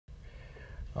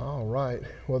All right.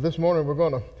 Well, this morning we're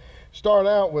going to start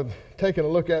out with taking a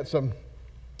look at some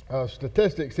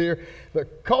statistics here. The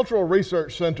Cultural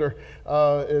Research Center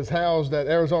is housed at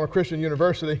Arizona Christian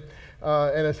University,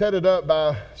 and it's headed up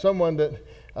by someone that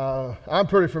I'm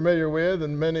pretty familiar with,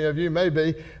 and many of you may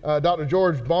be, Dr.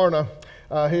 George Barna.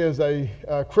 He is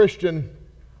a Christian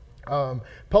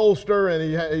pollster,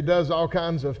 and he does all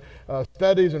kinds of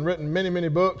studies and written many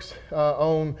books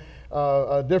on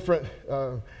different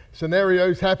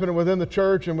scenarios happening within the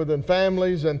church and within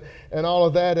families and all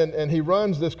of that. And he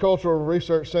runs this Cultural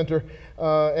Research Center.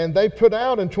 And they put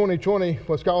out in 2020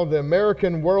 what's called the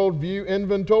American Worldview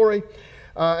Inventory.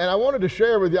 And I wanted to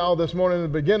share with y'all this morning at the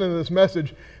beginning of this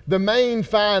message the main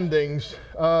findings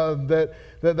that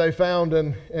they found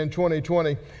in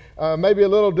 2020. Maybe a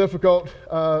little difficult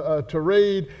to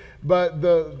read, but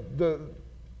the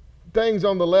things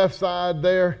on the left side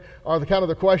there are the kind of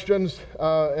the questions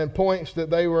and points that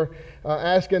they were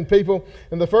asking people.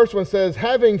 And the first one says,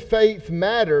 having faith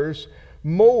matters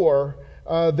more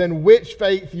than which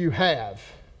faith you have.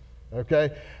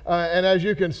 Okay? And as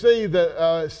you can see, that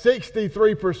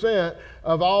 63%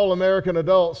 of all American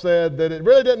adults said that it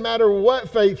really didn't matter what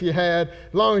faith you had,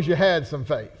 as long as you had some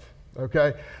faith.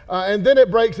 Okay? And then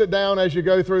it breaks it down as you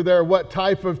go through there, what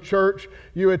type of church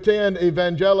you attend: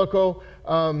 evangelical,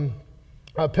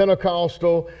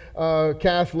 Pentecostal,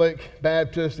 Catholic,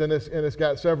 Baptist, and it's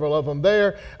got several of them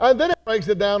there. And then it breaks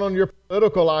it down on your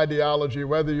political ideology,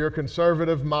 whether you're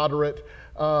conservative, moderate,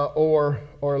 or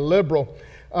liberal.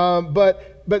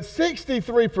 But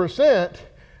 63%,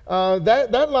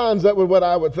 that lines up with what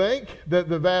I would think, that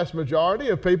the vast majority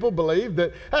of people believe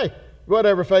that, hey,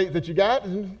 whatever faith that you got,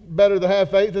 it's better to have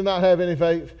faith than not have any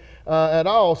faith at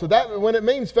all. So that, when it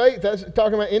means faith, that's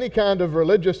talking about any kind of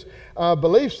religious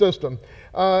belief system.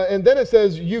 And then it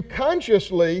says, you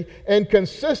consciously and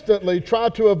consistently try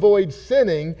to avoid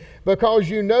sinning because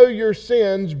you know your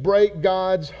sins break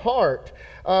God's heart.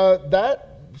 That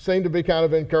seemed to be kind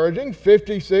of encouraging.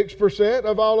 56%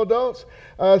 of all adults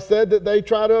said that they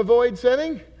try to avoid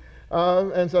sinning.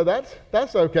 And so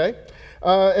that's okay.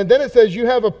 And then it says, you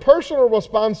have a personal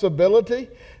responsibility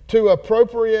to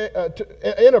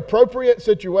in appropriate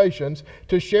situations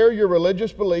to share your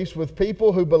religious beliefs with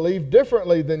people who believe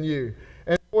differently than you.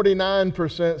 And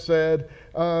 49% said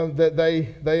that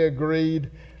they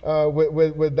agreed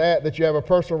with that you have a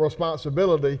personal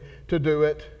responsibility to do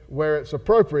it where it's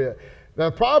appropriate. Now,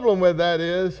 the problem with that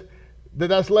is that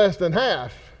that's less than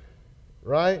half,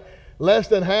 right? Less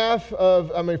than half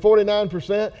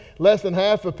 49%, less than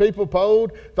half of people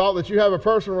polled thought that you have a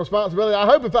personal responsibility. I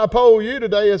hope if I poll you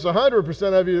today, it's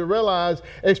 100% of you that realize,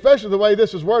 especially the way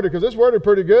this is worded, because it's worded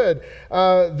pretty good,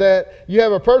 that you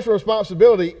have a personal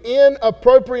responsibility in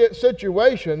appropriate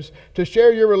situations to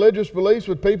share your religious beliefs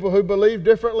with people who believe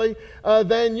differently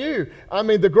than you. I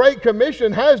mean, the Great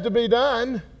Commission has to be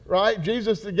done. Right?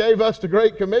 Jesus gave us the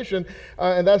Great Commission,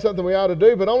 and that's something we ought to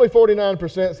do, but only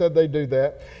 49% said they do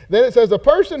that. Then it says, a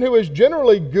person who is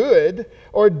generally good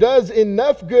or does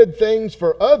enough good things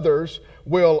for others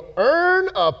will earn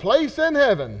a place in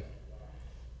heaven.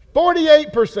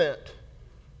 48%.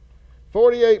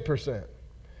 48%.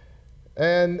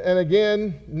 And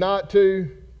again, not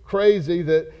too crazy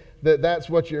that's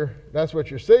what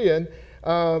you're seeing,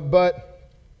 but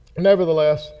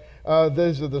nevertheless,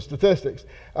 these are the statistics.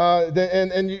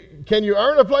 Can you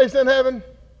earn a place in heaven?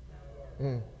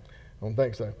 I don't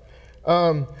think so.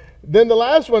 Then the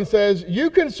last one says,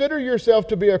 you consider yourself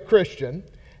to be a Christian,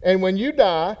 and when you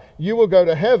die, you will go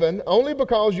to heaven only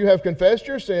because you have confessed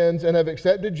your sins and have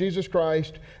accepted Jesus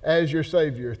Christ as your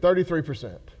Savior.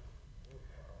 33%.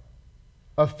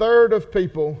 A third of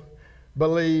people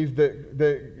believe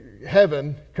that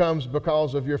heaven comes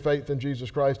because of your faith in Jesus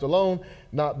Christ alone,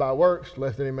 not by works,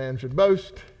 lest any man should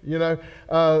boast,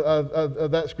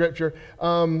 that scripture.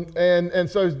 And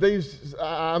so these,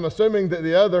 I'm assuming that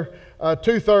the other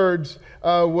 2/3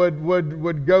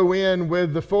 would go in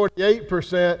with the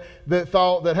 48% that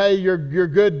thought that, hey, your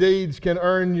good deeds can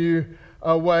earn you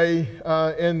a way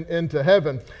into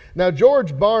heaven. Now,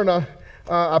 George Barna,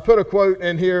 I put a quote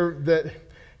in here that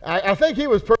I think he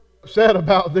was pretty upset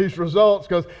about these results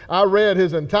because I read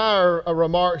his entire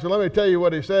remarks, and let me tell you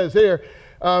what he says here.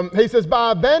 He says,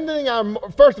 by abandoning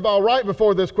first of all, right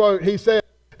before this quote, he said,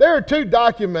 there are two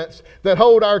documents that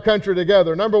hold our country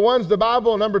together. Number one is the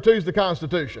Bible, and number two is the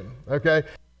Constitution. Okay?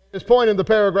 His point in the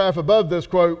paragraph above this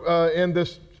quote in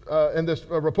this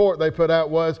report they put out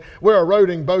was, we're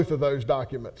eroding both of those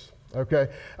documents. Okay,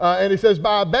 and he says,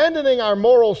 by abandoning our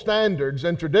moral standards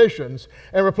and traditions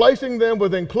and replacing them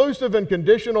with inclusive and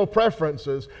conditional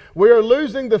preferences, we are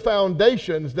losing the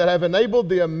foundations that have enabled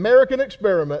the American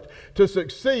experiment to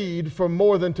succeed for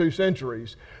more than 2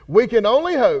 centuries. We can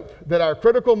only hope that our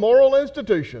critical moral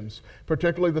institutions,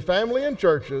 particularly the family and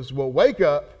churches, will wake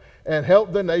up and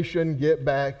help the nation get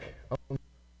back on.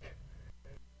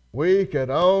 We could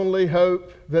only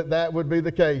hope that that would be the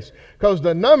case. Because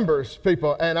the numbers,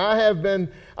 people, and I've been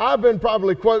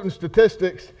probably quoting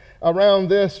statistics around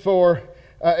this for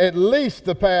at least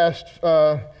the past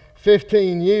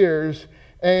 15 years,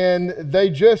 and they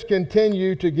just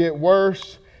continue to get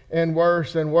worse and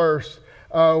worse and worse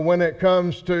when it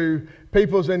comes to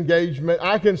people's engagement.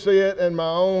 I can see it in my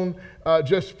own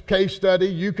just case study.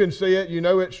 You can see it. You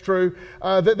know it's true.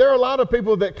 That there are a lot of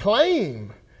people that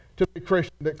claim to be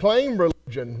Christian, that claim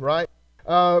religion, right?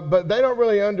 But they don't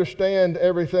really understand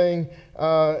everything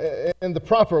in the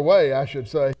proper way, I should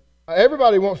say.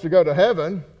 Everybody wants to go to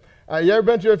heaven. You ever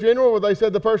been to a funeral where they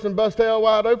said the person bust hell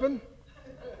wide open?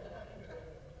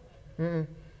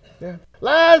 Yeah.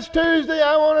 Last Tuesday,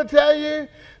 I want to tell you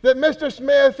that Mr.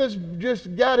 Smith has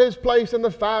just got his place in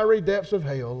the fiery depths of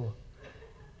hell.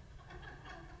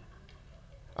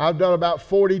 I've done about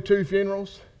 42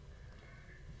 funerals.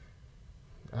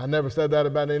 I never said that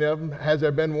about any of them. Has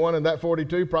there been one in that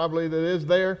 42 probably that is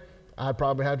there? I'd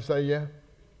probably have to say yeah.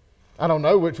 I don't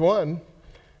know which one,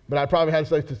 but I'd probably have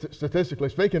to say statistically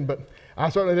speaking, but I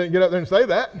certainly didn't get up there and say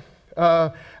that.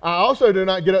 I also do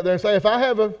not get up there and say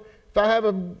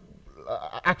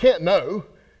I can't know,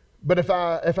 but if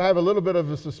I have a little bit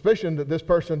of a suspicion that this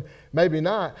person maybe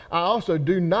not, I also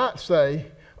do not say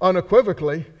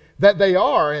unequivocally that they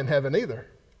are in heaven either.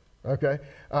 Okay?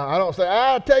 I don't say,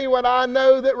 I'll tell you what, I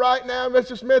know that right now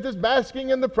Mr. Smith is basking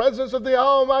in the presence of the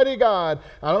Almighty God.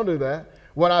 I don't do that.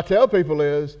 What I tell people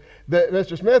is that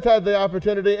Mr. Smith had the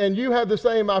opportunity, and you have the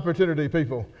same opportunity,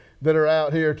 people that are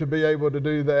out here, to be able to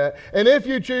do that. And if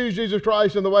you choose Jesus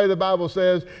Christ in the way the Bible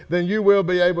says, then you will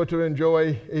be able to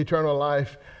enjoy eternal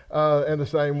life in the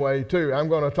same way too. I'm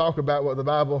going to talk about what the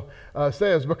Bible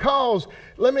says, because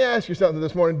let me ask you something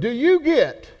this morning. Do you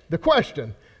get the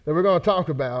question that we're going to talk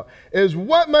about is,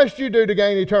 what must you do to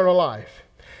gain eternal life?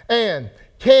 And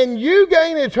can you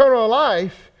gain eternal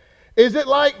life? Is it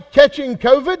like catching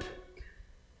COVID?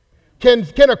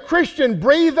 Can a Christian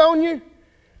breathe on you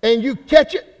and you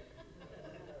catch it?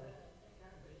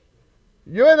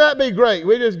 Wouldn't that be great?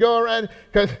 We just go around,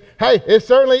 because, hey, it's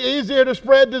certainly easier to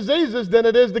spread diseases than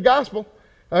it is the gospel.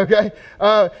 Okay?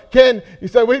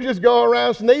 So we just go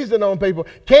around sneezing on people.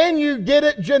 Can you get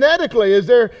it genetically? Is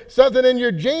there something in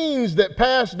your genes that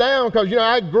passed down? Because,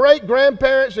 I had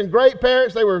great-grandparents and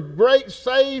great-parents. They were great,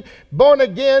 saved,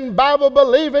 born-again,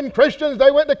 Bible-believing Christians.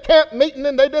 They went to camp meeting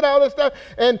and they did all this stuff.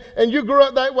 And you grew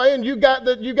up that way and you got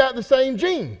the same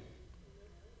gene.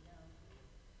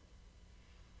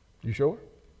 You sure?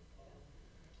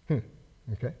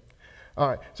 Okay. All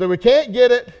right. So we can't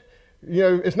get it.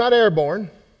 It's not airborne.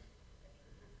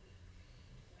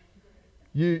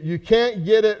 You can't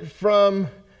get it from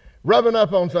rubbing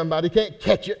up on somebody. You can't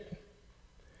catch it.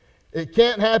 It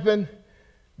can't happen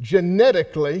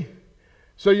genetically.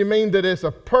 So you mean that it's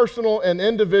a personal and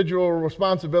individual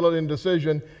responsibility and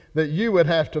decision that you would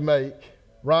have to make,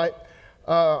 right?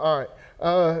 All right.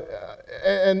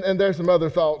 And there's some other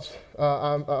thoughts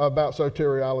about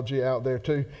soteriology out there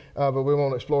too, but we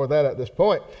won't explore that at this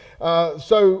point.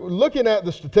 So looking at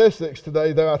the statistics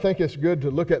today, though, I think it's good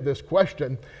to look at this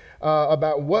question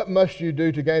about what must you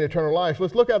do to gain eternal life.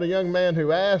 Let's look at a young man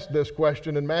who asked this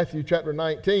question in Matthew chapter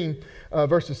 19,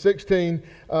 verses 16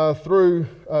 through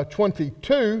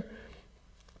 22.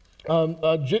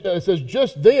 It says,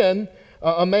 just then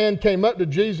a man came up to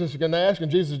Jesus and asked,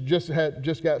 and Jesus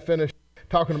just got finished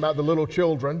talking about the little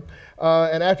children.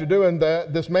 And after doing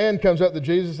that, this man comes up to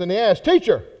Jesus and he asks,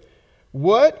 Teacher,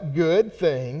 what good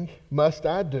thing must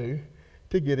I do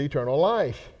to get eternal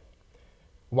life?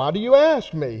 Why do you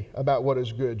ask me about what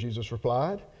is good? Jesus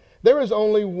replied. There is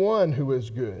only one who is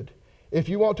good. If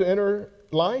you want to enter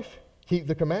life, keep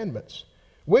the commandments.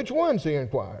 Which ones? He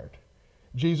inquired.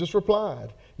 Jesus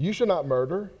replied, you shall not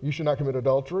murder, you shall not commit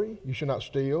adultery, you shall not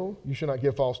steal, you shall not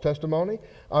give false testimony,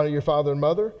 honor your father and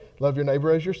mother, love your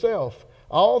neighbor as yourself.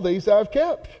 All these I've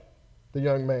kept, the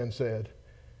young man said.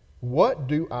 What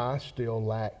do I still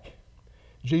lack?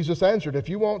 Jesus answered, if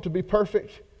you want to be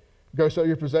perfect, go sell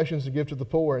your possessions and give to the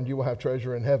poor, and you will have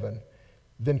treasure in heaven.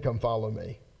 Then come follow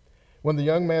me. When the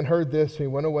young man heard this, he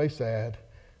went away sad,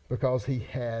 because he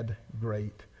had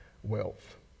great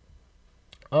wealth.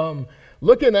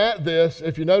 Looking at this,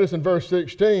 if you notice in verse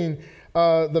 16,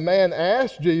 the man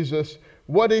asked Jesus,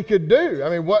 what he could do. I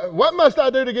mean, what must I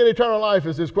do to get eternal life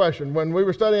is his question. When we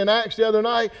were studying Acts the other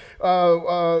night,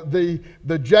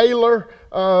 the jailer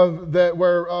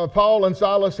where Paul and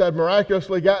Silas had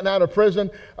miraculously gotten out of prison,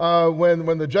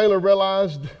 when the jailer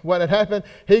realized what had happened,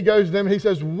 he goes to them, he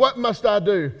says, what must I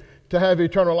do to have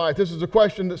eternal life? This is a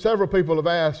question that several people have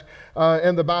asked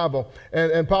in the Bible.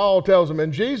 And Paul tells them.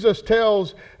 And Jesus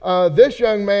tells this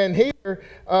young man here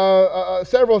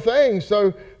several things.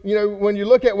 So, when you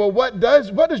look at, well, what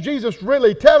does Jesus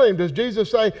really tell him? Does Jesus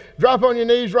say, drop on your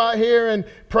knees right here and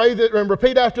pray that and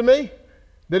repeat after me?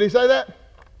 Did he say that?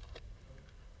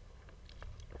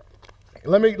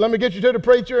 Let me get you to the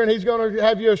preacher, and he's going to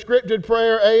have you a scripted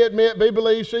prayer: A, admit; B,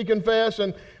 believe; C, confess,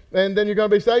 and then you're going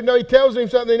to be saved. No, he tells him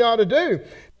something he ought to do. The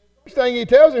first thing he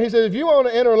tells him, he says, if you want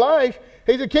to enter life,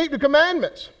 he said, keep the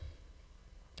commandments.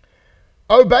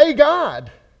 Obey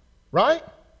God, right?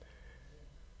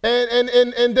 And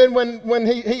then when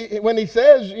he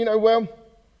says, he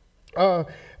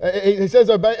says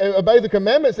obey the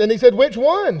commandments, and he said, which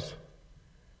ones?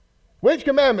 Which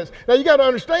commandments? Now you got to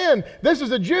understand, this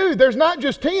is a Jew. There's not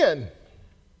just 10.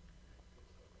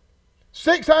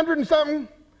 600 and something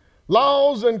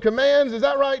laws and commands. Is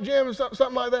that right, Jim?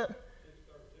 Something like that?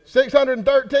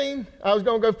 613. I was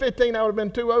going to go 15. I would have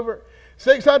been 2 over.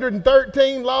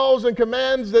 613 laws and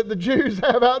commands that the Jews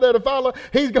have out there to follow.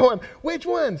 He's going, which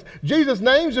ones? Jesus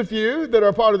names a few that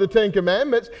are part of the 10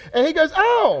 Commandments, and he goes,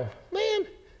 oh, man,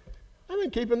 I've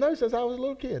been keeping those since I was a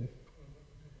little kid.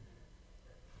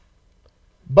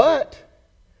 But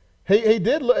he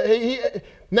did.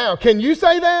 Now, can you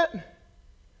say that?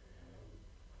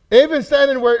 Even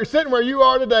sitting where you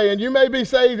are today, and you may be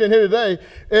saved in here today,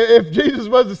 if Jesus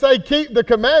was to say, keep the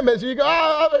commandments, you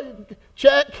go,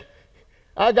 check,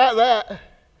 I got that.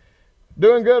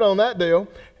 Doing good on that deal.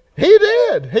 He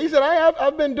did. He said,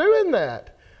 I've been doing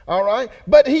that. All right?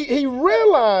 But he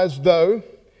realized, though,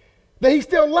 that he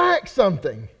still lacks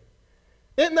something.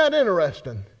 Isn't that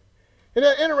interesting? Isn't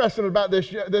that interesting about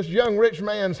this young rich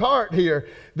man's heart here?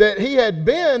 That he had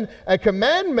been a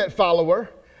commandment follower,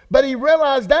 but he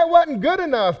realized that wasn't good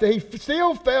enough, that he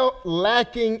still felt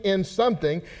lacking in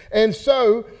something. And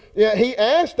so he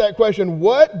asked that question,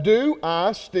 what do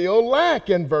I still lack,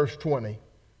 in verse 20?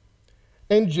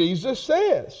 And Jesus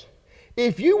says,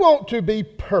 if you want to be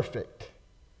perfect,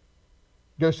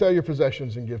 go sell your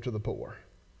possessions and give to the poor.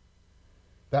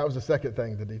 That was the second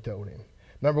thing that he told him.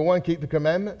 Number 1, keep the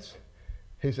commandments.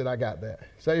 He said, I got that.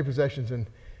 Sell your possessions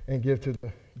and give to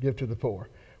the poor.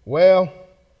 Well,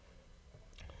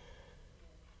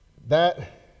 that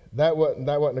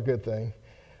wasn't a good thing.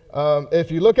 If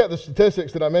you look at the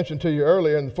statistics that I mentioned to you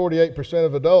earlier, and the 48%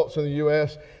 of adults in the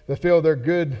U.S. that feel they're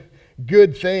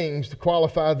good things to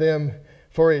qualify them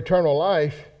for eternal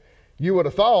life, you would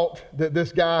have thought that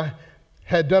this guy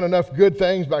had done enough good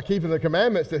things by keeping the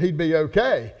commandments that he'd be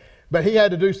okay. But he had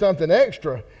to do something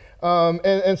extra.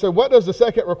 And so what does the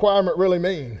second requirement really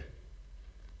mean?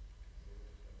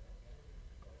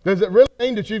 Does it really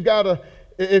mean that you've got to,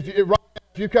 if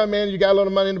you come in, you got a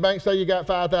little money in the bank, say you got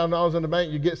 $5,000 in the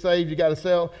bank, you get saved, you got to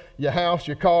sell your house,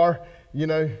 your car,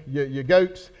 your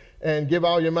goats, and give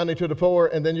all your money to the poor,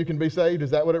 and then you can be saved? Is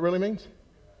that what it really means?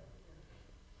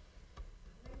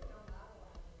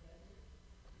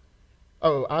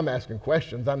 Oh, I'm asking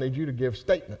questions. I need you to give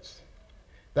statements.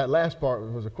 That last part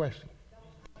was a question.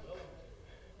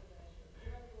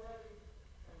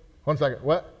 1 second.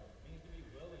 What?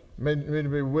 Mean to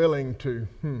be willing to.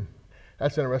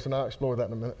 That's interesting. I'll explore that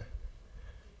in a minute.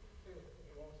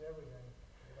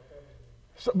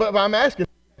 So, but I'm asking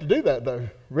to do that, though,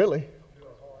 really.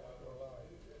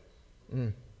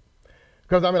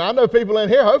 Because, I know people in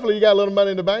here, hopefully you got a little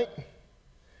money in the bank.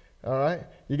 All right.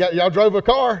 Y'all drove a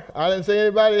car. I didn't see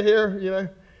anybody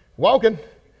here, walking.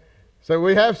 So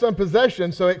we have some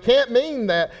possession. So it can't mean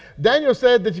that. Daniel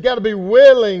said that you got to be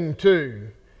willing to.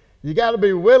 You got to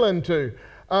be willing to.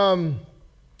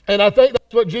 And I think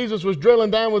that's what Jesus was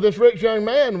drilling down with this rich young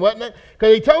man, wasn't it?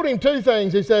 Because he told him 2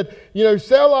 things. He said,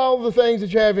 sell all the things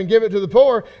that you have and give it to the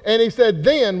poor. And he said,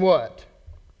 then what?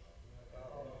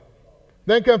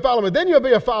 Then come follow me. Then you'll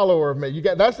be a follower of me.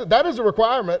 That is a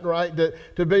requirement, right,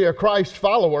 to be a Christ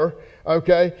follower,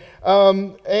 okay?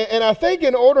 And I think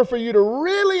in order for you to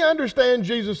really understand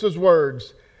Jesus'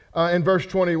 words in verse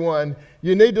 21,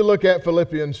 you need to look at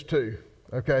Philippians 2,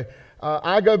 okay?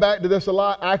 I go back to this a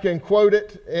lot. I can quote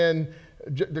it in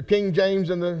the King James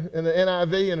and the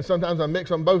NIV, and sometimes I mix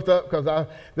them both up because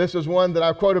this is one that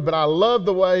I've quoted, but I love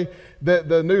the way that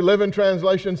the New Living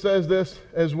Translation says this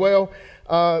as well.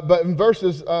 But in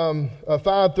verses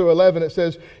 5 through 11, it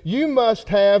says, you must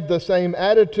have the same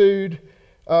attitude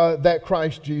that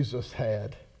Christ Jesus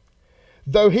had.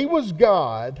 Though he was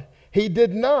God, he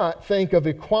did not think of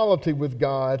equality with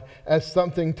God as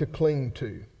something to cling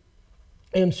to.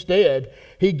 Instead,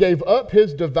 he gave up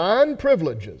his divine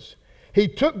privileges. He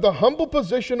took the humble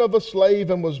position of a slave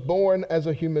and was born as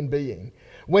a human being.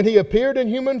 When he appeared in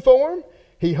human form,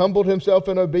 he humbled himself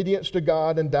in obedience to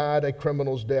God and died a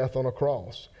criminal's death on a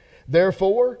cross.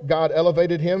 Therefore, God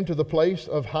elevated him to the place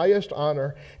of highest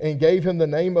honor and gave him the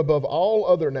name above all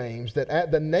other names, that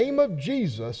at the name of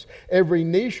Jesus every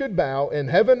knee should bow in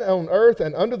heaven, on earth,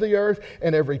 and under the earth,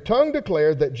 and every tongue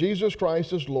declare that Jesus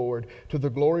Christ is Lord, to the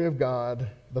glory of God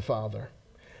the Father.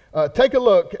 Take a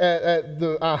look at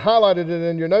I highlighted it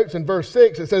in your notes in verse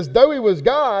 6. It says, though he was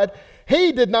God,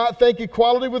 he did not think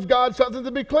equality with God something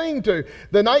to be clinging to.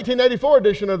 The 1984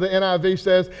 edition of the NIV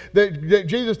says that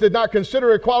Jesus did not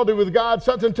consider equality with God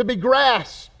something to be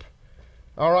grasped.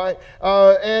 All right?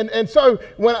 And so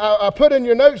when I put in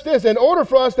your notes this, in order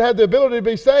for us to have the ability to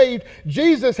be saved,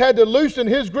 Jesus had to loosen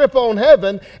his grip on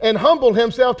heaven and humble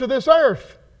himself to this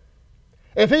earth.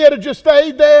 If he had just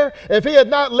stayed there, if he had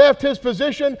not left his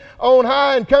position on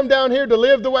high and come down here to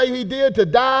live the way he did, to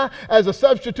die as a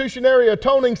substitutionary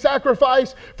atoning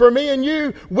sacrifice for me and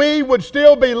you, we would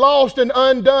still be lost and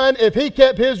undone if he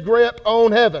kept his grip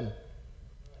on heaven.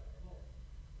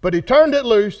 But he turned it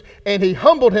loose and he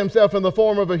humbled himself in the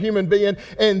form of a human being,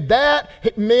 and that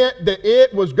meant that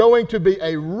it was going to be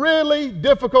a really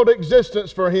difficult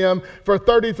existence for him for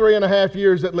 33 and a half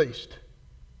years at least.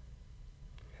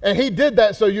 And he did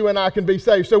that so you and I can be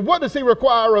saved. So what does he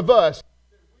require of us?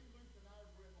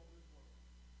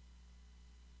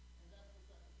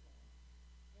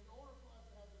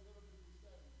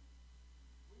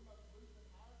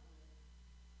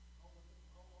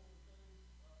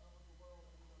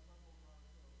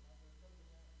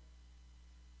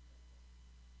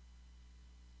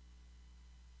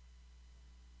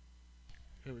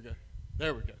 Here we go.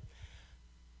 There we go.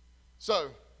 So,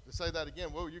 to say that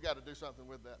again, well, you got to do something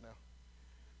with that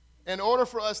now. In order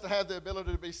for us to have the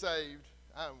ability to be saved,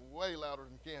 I'm way louder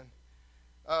than Ken,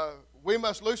 we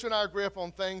must loosen our grip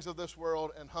on things of this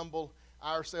world and humble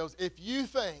ourselves. If you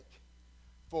think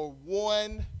for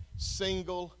one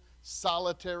single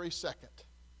solitary second,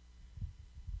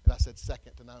 and I said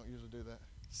second, and I don't usually do that,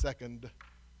 second,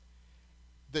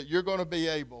 that you're going to be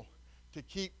able to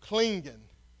keep clinging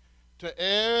to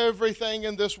everything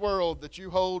in this world that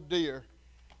you hold dear,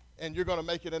 and you're going to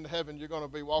make it into heaven, you're going to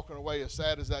be walking away as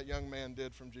sad as that young man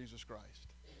did from Jesus Christ.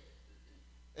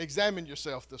 Examine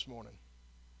yourself this morning.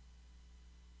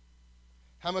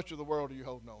 How much of the world are you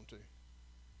holding on to?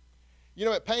 You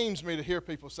know, it pains me to hear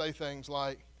people say things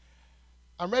like,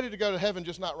 I'm ready to go to heaven,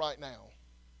 just not right now.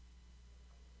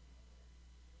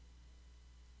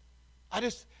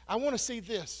 I want to see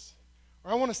this,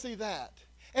 or I want to see that.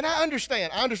 And I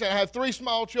understand. I have 3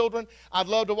 small children. I'd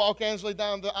love to walk Ansley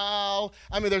down the aisle.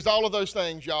 I mean, there's all of those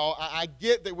things, y'all. I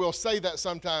get that we'll say that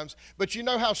sometimes. But you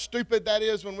know how stupid that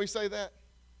is when we say that?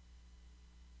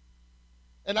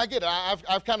 And I get it.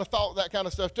 I've kind of thought that kind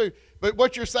of stuff too. But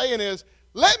what you're saying is,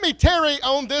 let me tarry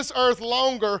on this earth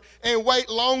longer and wait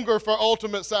longer for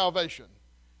ultimate salvation.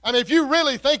 I mean, if you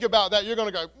really think about that, you're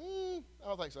going to go, I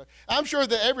don't think so. I'm sure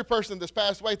that every person that's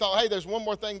passed away thought, hey, there's one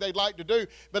more thing they'd like to do.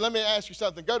 But let me ask you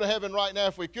something. Go to heaven right now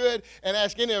if we could, and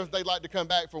ask any of them if they'd like to come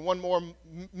back for one more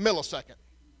millisecond.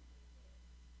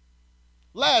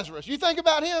 Lazarus, you think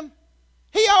about him?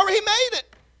 He already made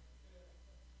it.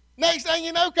 Next thing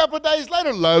you know, a couple of days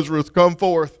later, Lazarus, come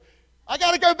forth. I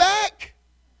got to go back.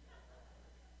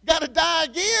 Got to die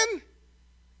again.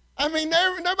 I mean,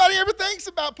 nobody ever thinks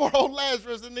about poor old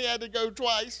Lazarus, and he had to go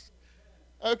twice.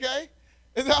 Okay?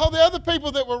 And all the other people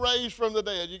that were raised from the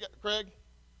dead. You got Craig?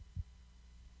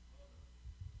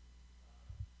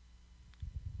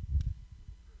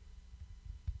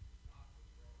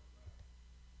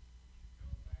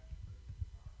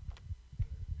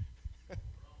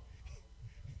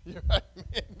 You're right,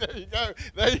 man. There you go.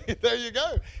 There you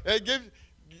go. It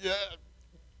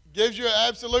gives you an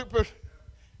absolute.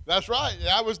 That's right.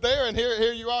 I was there, and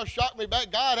here you are. Shocked me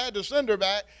back. God had to send her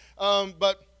back.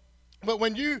 But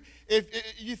when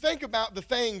if you think about the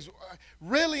things,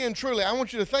 really and truly, I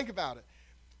want you to think about it.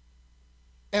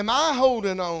 Am I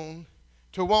holding on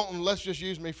to wanting, let's just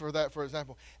use me for that, for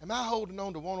example. Am I holding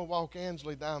on to want to walk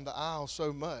Ansley down the aisle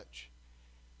so much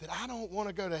that I don't want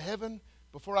to go to heaven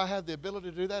before I have the ability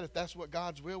to do that, if that's what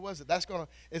God's will was?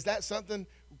 Is that something,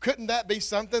 couldn't that be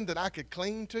something that I could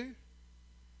cling to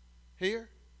here?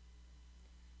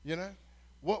 You know?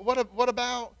 What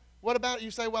about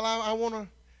you say, well, I want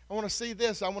to see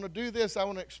this, I want to do this, I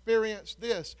want to experience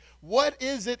this. What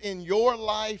is it in your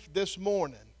life this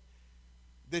morning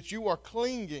that you are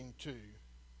clinging to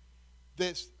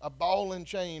that's a ball and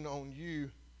chain on you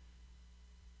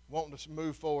wanting to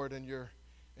move forward in your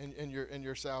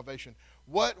salvation?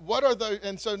 What are those?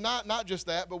 And so not just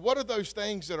that, but what are those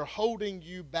things that are holding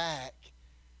you back?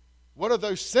 What are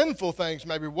those sinful things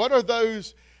maybe? What are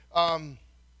those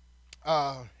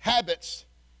habits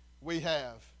we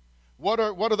have? What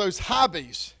are those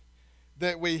hobbies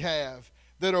that we have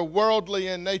that are worldly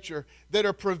in nature, that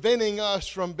are preventing us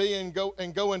from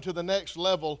going to the next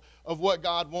level of what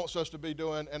God wants us to be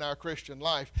doing in our Christian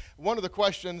life? One of the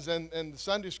questions in the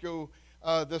Sunday school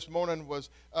this morning was,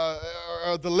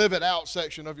 the Live It Out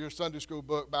section of your Sunday school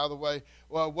book, by the way,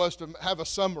 was to have a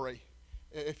summary.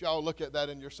 If y'all look at that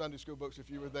in your Sunday school books, if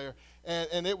you were there,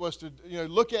 and it was to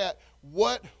look at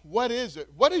what is it?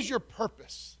 What is your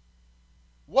purpose?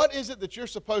 What is it that you're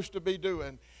supposed to be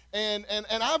doing? And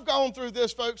I've gone through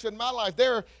this, folks, in my life.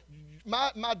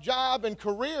 My job and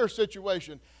career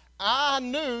situation, I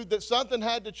knew that something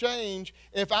had to change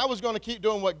if I was going to keep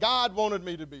doing what God wanted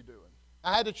me to be doing.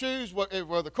 I had to choose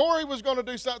whether Corey was going to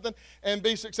do something and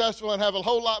be successful and have a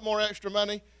whole lot more extra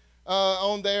money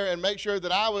on there and make sure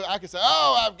that I could say,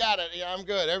 oh, I've got it, yeah, I'm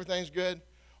good, everything's good.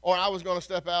 Or I was going to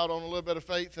step out on a little bit of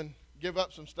faith and give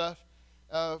up some stuff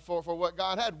for what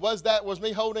God had. Was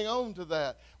me holding on to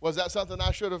that? Was that something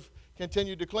I should have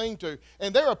continued to cling to?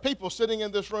 And there are people sitting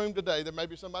in this room today, there may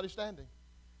be somebody standing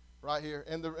right here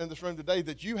in this room today,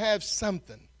 that you have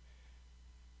something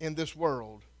in this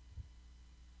world,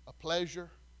 a pleasure,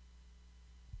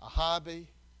 a hobby,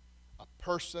 a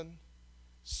person,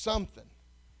 something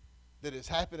that is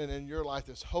happening in your life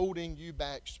that's holding you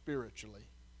back spiritually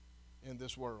in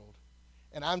this world.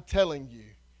 And I'm telling you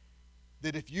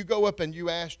that if you go up and you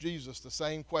ask Jesus the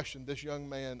same question this young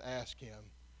man asked him,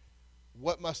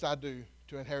 what must I do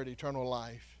to inherit eternal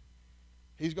life?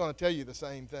 He's going to tell you the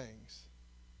same things.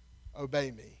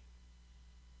 Obey me.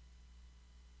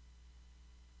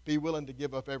 Be willing to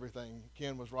give up everything.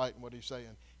 Ken was right in what he's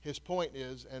saying. His point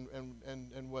is,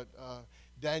 and what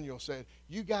Daniel said,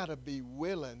 you got to be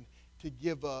willing to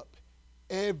give up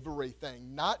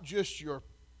everything, not just your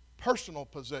personal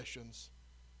possessions,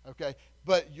 okay,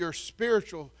 but your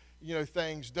spiritual,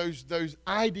 things, those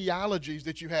ideologies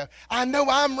that you have. I know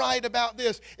I'm right about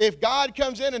this. If God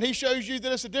comes in and he shows you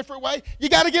that it's a different way, you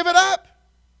got to give it up.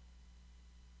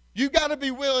 You got to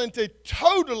be willing to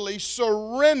totally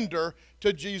surrender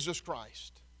to Jesus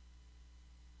Christ.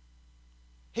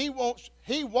 He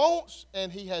wants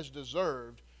and he has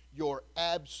deserved your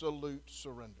absolute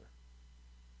surrender.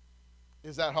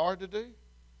 Is that hard to do?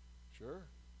 Sure.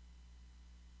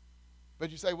 But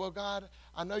you say, well, God,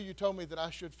 I know you told me that I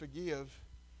should forgive,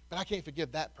 but I can't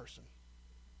forgive that person.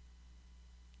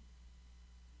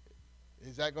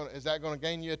 Is that going to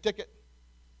gain you a ticket?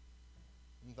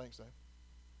 I don't think so.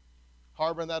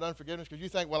 Harboring that unforgiveness because you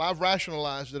think, well, I've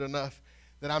rationalized it enough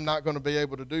that I'm not going to be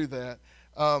able to do that.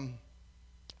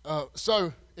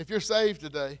 So if you're saved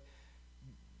today,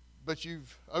 but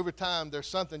over time there's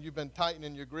something you've been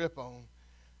tightening your grip on,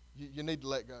 you need to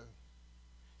let go.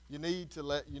 You need to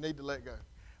let go.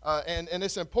 And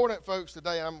it's important, folks,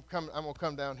 today, I'm going to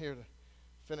come down here to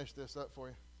finish this up for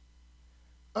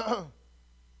you.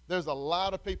 There's a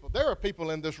lot of people. There are people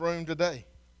in this room today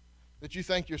that you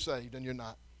think you're saved and you're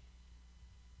not.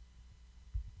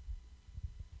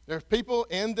 There's people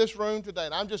in this room today,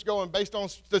 and I'm just going based on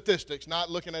statistics, not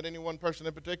looking at any one person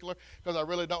in particular, because I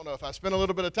really don't know. If I spend a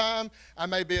little bit of time, I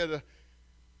may be able to,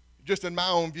 just in my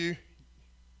own view,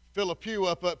 fill a pew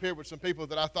up here with some people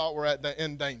that I thought were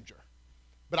in danger.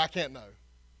 But I can't know.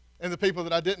 And the people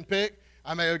that I didn't pick,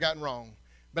 I may have gotten wrong.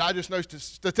 But I just know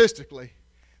statistically,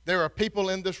 there are people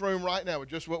in this room right now with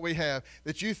just what we have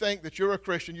that you think that you're a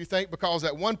Christian. You think because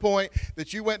at one point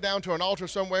that you went down to an altar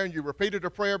somewhere and you repeated a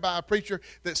prayer by a preacher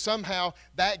that somehow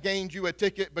that gained you a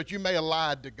ticket, but you may have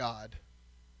lied to God.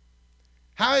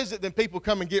 How is it that people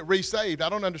come and get resaved? I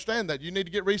don't understand that. You need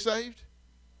to get resaved?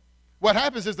 What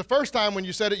happens is the first time when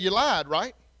you said it, you lied,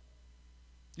 right?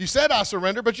 You said, I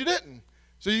surrender, but you didn't.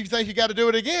 So you think you got to do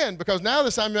it again because now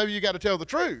this time maybe you got to tell the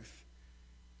truth.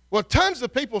 Well, tons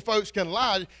of people, folks, can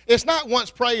lie. It's not once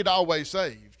prayed, always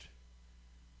saved.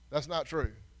 That's not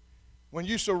true. When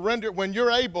you surrender, when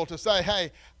you're able to say,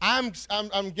 hey, I'm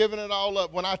giving it all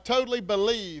up, when I totally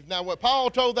believe. Now, what Paul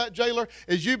told that jailer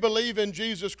is you believe in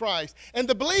Jesus Christ. And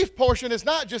the belief portion is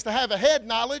not just to have a head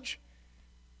knowledge.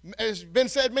 It's been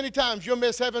said many times, you'll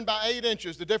miss heaven by 8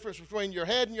 inches, the difference between your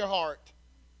head and your heart.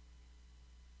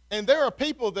 And there are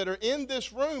people that are in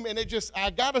this room, and I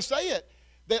got to say it,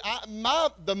 that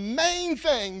the main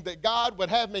thing that God would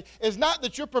have me is not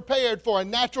that you're prepared for a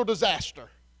natural disaster.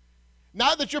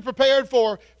 Not that you're prepared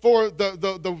for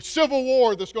the civil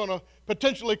war that's going to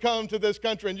potentially come to this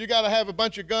country, and you got to have a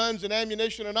bunch of guns and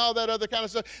ammunition and all that other kind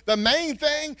of stuff. The main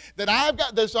thing that I've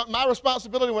got, my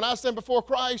responsibility when I stand before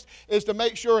Christ, is to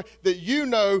make sure that you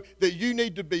know that you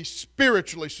need to be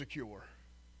spiritually secure.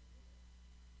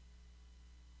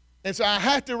 And so I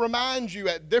have to remind you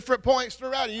at different points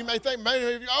throughout it. You may think,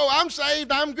 oh, I'm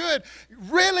saved, I'm good.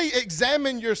 Really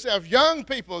examine yourself. Young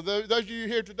people, those of you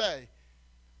here today,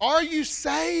 are you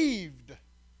saved?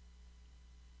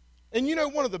 And you know,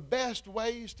 one of the best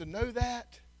ways to know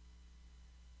that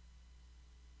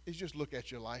is just look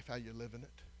at your life, how you're living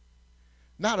it.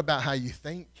 Not about how you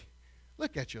think.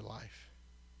 Look at your life.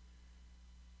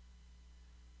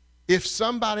 If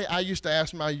somebody, I used to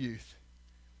ask my youth,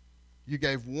 you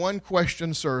gave one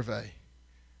question survey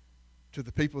to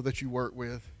the people that you work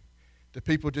with, to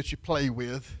people that you play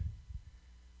with,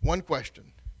 one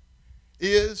question,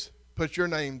 is, put your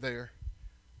name there,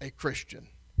 a Christian?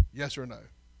 Yes or no?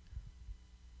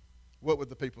 What would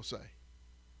the people say?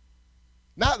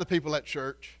 Not the people at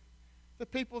church, the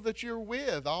people that you're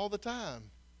with all the time.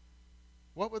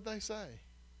 What would they say?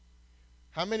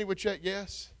 How many would check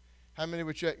yes? How many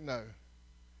would check no?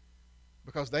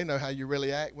 Because they know how you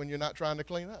really act when you're not trying to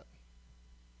clean up.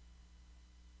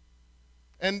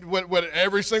 And what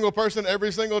every single person,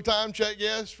 every single time check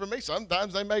yes for me,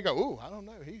 sometimes they may go, ooh, I don't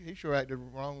know, he sure acted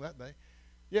wrong that day.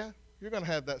 Yeah, you're going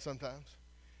to have that sometimes.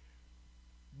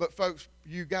 But folks,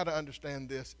 you got to understand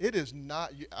this. It is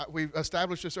not, we've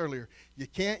established this earlier, you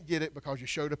can't get it because you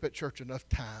showed up at church enough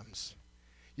times.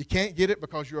 You can't get it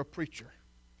because you're a preacher.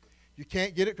 You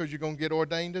can't get it because you're going to get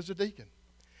ordained as a deacon.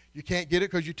 You can't get it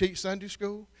because you teach Sunday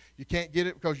school. You can't get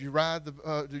it because you drive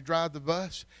the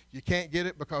bus. You can't get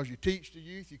it because you teach the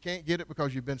youth. You can't get it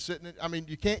because you've been sitting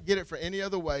you can't get it for any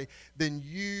other way than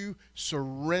you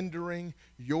surrendering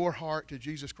your heart to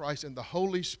Jesus Christ and the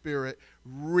Holy Spirit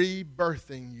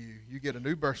rebirthing you. You get a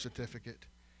new birth certificate.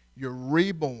 You're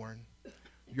reborn.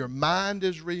 Your mind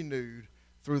is renewed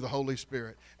through the Holy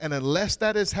Spirit. And unless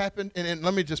that has happened, and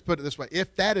let me just put it this way,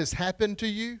 if that has happened to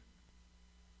you,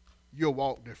 you'll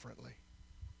walk differently.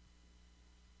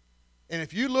 And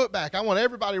if you look back, I want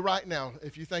everybody right now,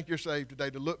 if you think you're saved today,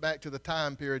 to look back to the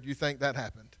time period you think that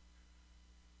happened.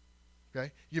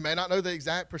 Okay? You may not know the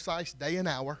exact precise day and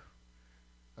hour.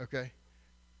 Okay?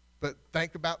 But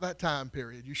think about that time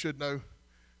period. You should know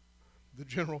the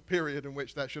general period in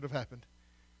which that should have happened.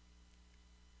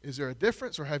 Is there a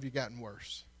difference, or have you gotten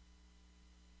worse?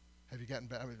 Have you gotten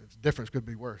better? The difference could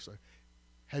be worse. So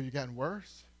have you gotten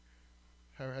worse?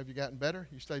 Or have you gotten better?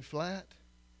 You stayed flat?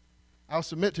 I'll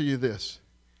submit to you this.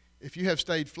 If you have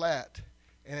stayed flat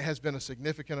and it has been a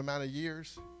significant amount of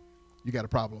years, you got a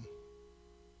problem.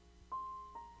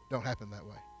 Don't happen that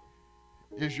way.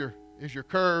 Is your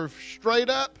curve straight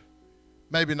up?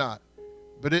 Maybe not.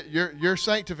 But your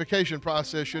sanctification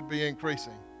process should be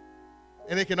increasing.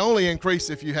 And it can only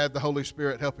increase if you have the Holy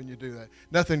Spirit helping you do that.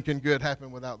 Nothing can good happen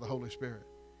without the Holy Spirit.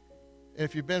 And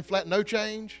if you've been flat, no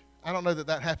change, I don't know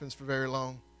that happens for very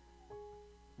long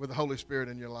with the Holy Spirit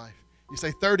in your life. You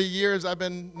say 30 years I've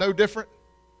been no different.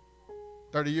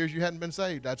 30 years you hadn't been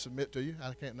saved. I'd submit to you.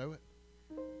 I can't know it.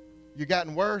 You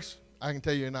gotten worse, I can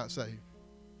tell you you're not saved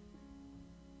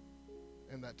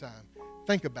in that time.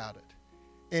 Think about it.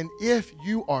 And if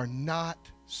you are not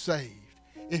saved,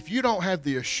 if you don't have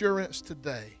the assurance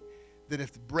today that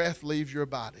if the breath leaves your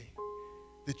body,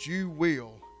 that you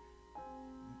will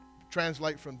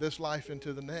translate from this life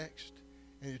into the next,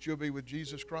 and that you'll be with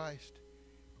Jesus Christ,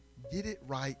 get it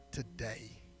right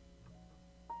today.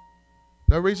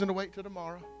 No reason to wait till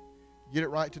tomorrow. Get it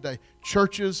right today.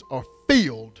 Churches are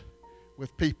filled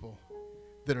with people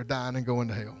that are dying and going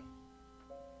to hell.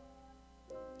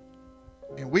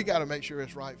 And we got to make sure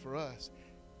it's right for us.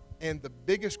 And the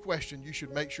biggest question you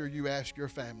should make sure you ask your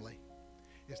family,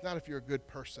 it's not if you're a good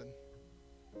person.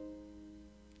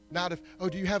 Not if, oh,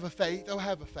 do you have a faith? Oh, I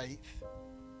have a faith.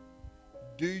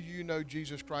 Do you know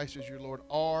Jesus Christ as your Lord?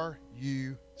 Are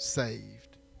you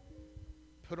saved?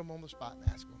 Put them on the spot and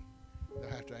ask them. They'll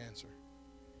have to answer.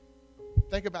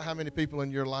 Think about how many people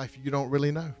in your life you don't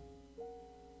really know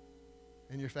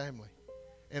in your family.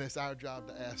 And it's our job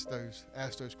to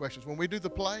ask those questions. When we do the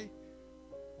play,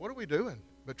 what are we doing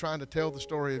but trying to tell the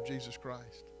story of Jesus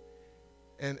Christ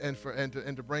and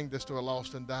to bring this to a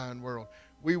lost and dying world?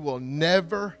 We will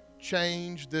never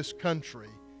change this country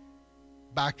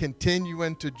by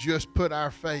continuing to just put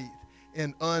our faith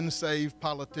in unsaved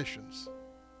politicians.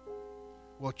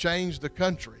 We'll change the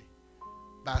country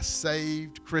by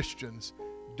saved Christians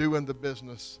doing the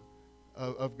business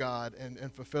of God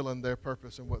and fulfilling their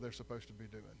purpose and what they're supposed to be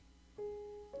doing.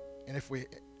 And if we,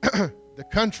 the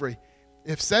country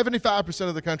If 75%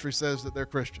 of the country says that they're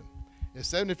Christian, if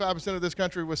 75% of this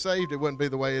country was saved, it wouldn't be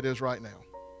the way it is right now.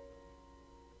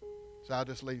 So I'll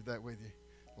just leave that with you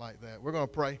like that. We're going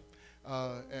to pray,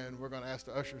 and we're going to ask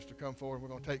the ushers to come forward. We're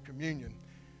going to take communion.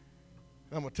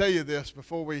 And I'm going to tell you this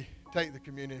before we take the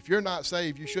communion. If you're not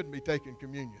saved, you shouldn't be taking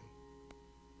communion.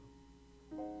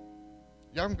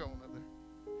 Y'all can go on up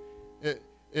there.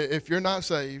 If you're not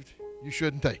saved, you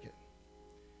shouldn't take it.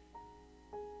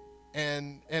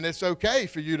 And it's okay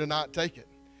for you to not take it.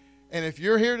 And if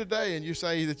you're here today and you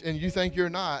say that, and you think you're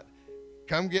not,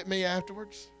 come get me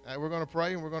afterwards. We're going to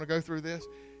pray and we're going to go through this.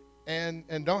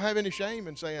 And don't have any shame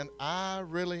in saying, I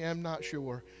really am not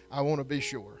sure. I want to be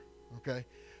sure. Okay?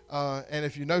 And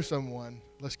if you know someone,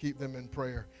 let's keep them in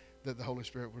prayer that the Holy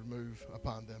Spirit would move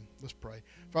upon them. Let's pray.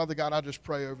 Father God, I just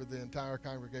pray over the entire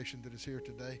congregation that is here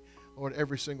today. Lord,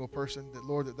 every single person, that,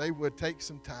 Lord, that they would take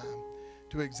some time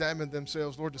to examine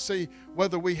themselves, Lord, to see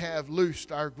whether we have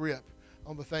loosed our grip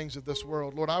on the things of this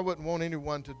world. Lord, I wouldn't want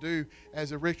anyone to do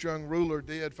as a rich young ruler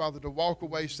did, Father, to walk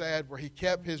away sad where he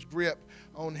kept his grip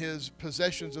on his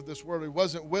possessions of this world. He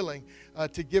wasn't willing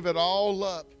to give it all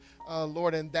up,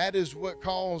 Lord, and that is what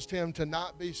caused him to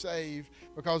not be saved,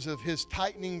 because of his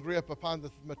tightening grip upon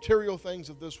the material things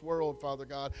of this world, Father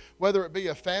God. Whether it be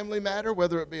a family matter,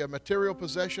 whether it be a material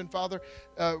possession, Father,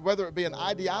 whether it be an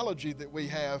ideology that we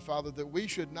have, Father, that we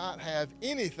should not have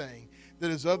anything that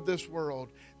is of this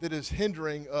world that is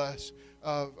hindering us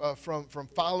from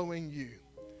following you,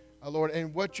 Lord.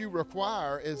 And what you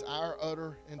require is our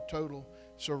utter and total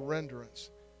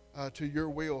surrenderance to your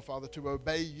will, Father, to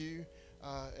obey you,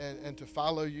 and to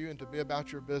follow you and to be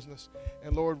about your business.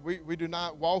 And Lord, we do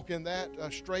not walk in that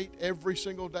straight every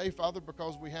single day, Father,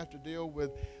 because we have to deal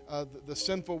with the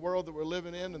sinful world that we're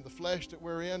living in and the flesh that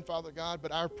we're in, Father God.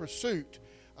 But our pursuit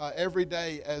every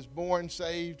day as born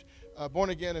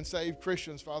again and saved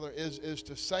Christians, Father, is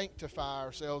to sanctify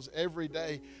ourselves every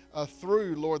day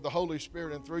through, Lord, the Holy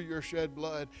Spirit and through your shed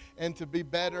blood, and to be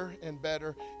better and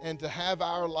better, and to have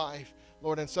our life,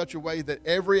 Lord, in such a way that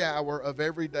every hour of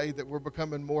every day that we're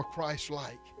becoming more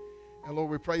Christ-like. And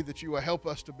Lord, we pray that you will help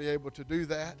us to be able to do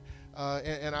that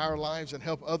in our lives and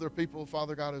help other people,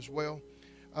 Father God, as well.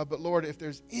 But Lord, if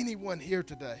there's anyone here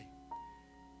today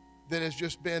that has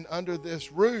just been under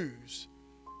this ruse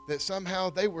that somehow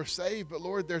they were saved, but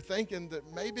Lord, they're thinking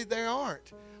that maybe they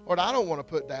aren't. Lord, I don't want to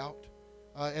put doubt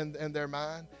in their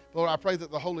mind. Lord, I pray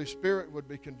that the Holy Spirit would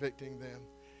be convicting them.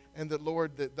 And that,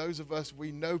 Lord, that those of us,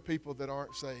 we know people that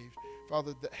aren't saved,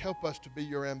 Father, that help us to be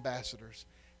your ambassadors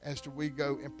as we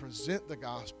go and present the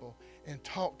gospel and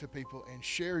talk to people and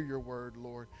share your word,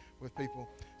 Lord, with people,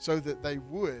 so that they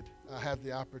would have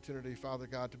the opportunity, Father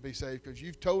God, to be saved. Because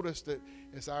you've told us that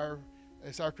it's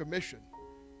our commission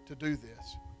to do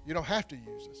this. You don't have to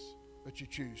use us, but you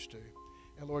choose to.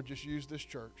 And Lord, just use this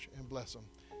church and bless them.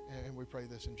 And we pray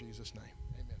this in Jesus' name.